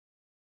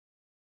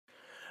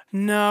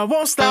No,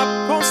 won't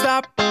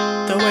stop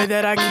the way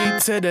that I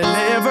keep to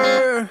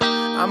deliver.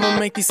 I'ma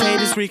make these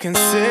haters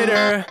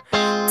reconsider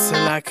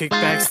till I kick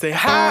back, stay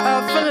high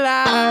up for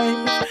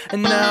life.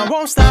 And now I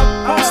won't stop,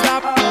 now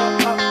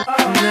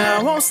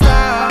I won't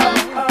stop,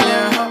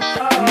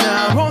 yeah. And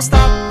now I won't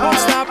stop,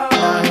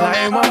 now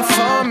light one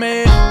for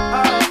me,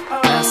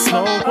 now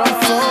smoke one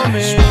for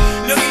me.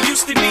 Look, it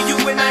used to be you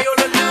and I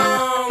all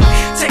alone,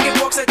 taking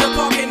walks at the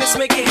park and it's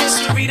making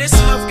history. This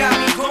love got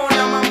me going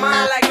out my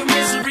mind like a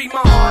misery.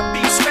 My heart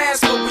beats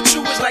fast, but with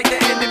you it's like the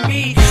end of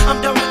me.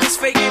 I'm done with this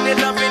faking and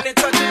loving and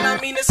touching. I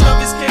mean, this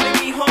love is killing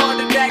me hard,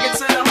 a dagger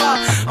to the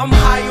heart. I'm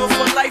high off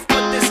for life,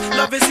 but this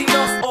love is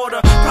enough.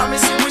 Order,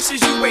 promising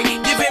wishes you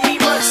ain't giving me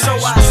much. So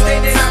I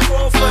stand and I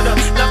crawl for the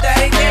love that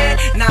ain't there.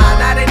 Nah,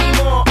 not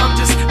anymore, I'm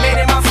just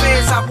made in my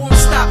fans. I won't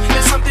stop,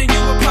 it's something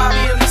you would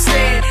probably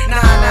understand.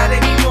 Nah, not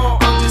anymore,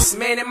 I'm just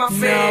made in my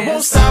fans. No,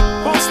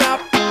 won't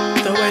stop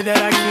the way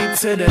that I keep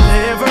to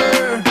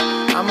deliver.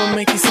 I'ma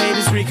make these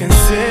haters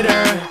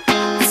reconsider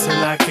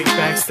till I kick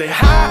back, stay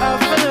high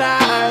up for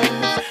life.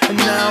 And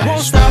now I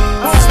won't stop,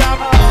 now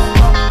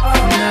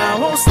I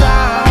won't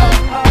stop,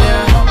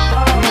 yeah.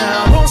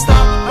 Now I won't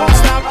stop,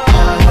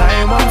 now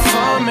light one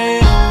for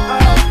me,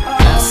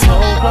 now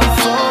smoke one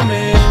for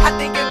me. I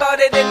think about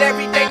it and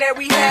everything that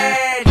we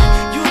had.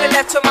 You done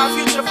left to my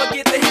future,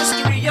 forget the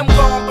history. I'm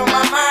gone, but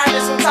my mind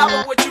is on top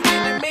of what you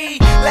did to me.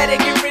 Let it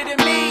get rid of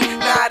me,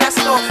 nah, that's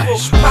awful.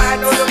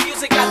 Mind on the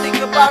music, I think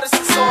about it,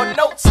 it's on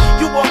notes.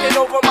 You walking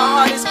over my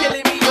heart is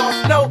killing me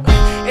off note.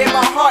 In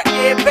my heart,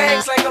 yeah, it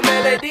bangs like a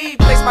melody.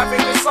 Plays my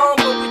favorite song,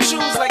 but we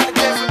choose like the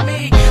death of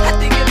me. I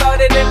think about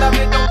it and love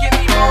it, don't get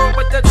me wrong.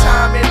 But the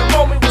time and the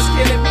moment was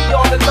killing me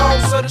all alone.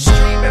 So the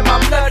stream in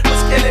my blood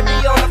was killing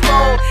me on the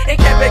phone. And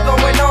kept it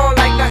going on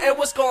like nothing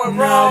was going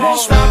wrong. No,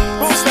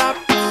 won't stop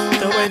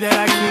the way that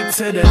I keep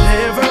to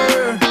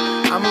deliver.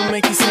 I'ma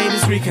make these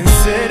haters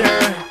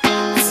reconsider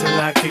till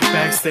I kick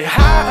back, stay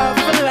high up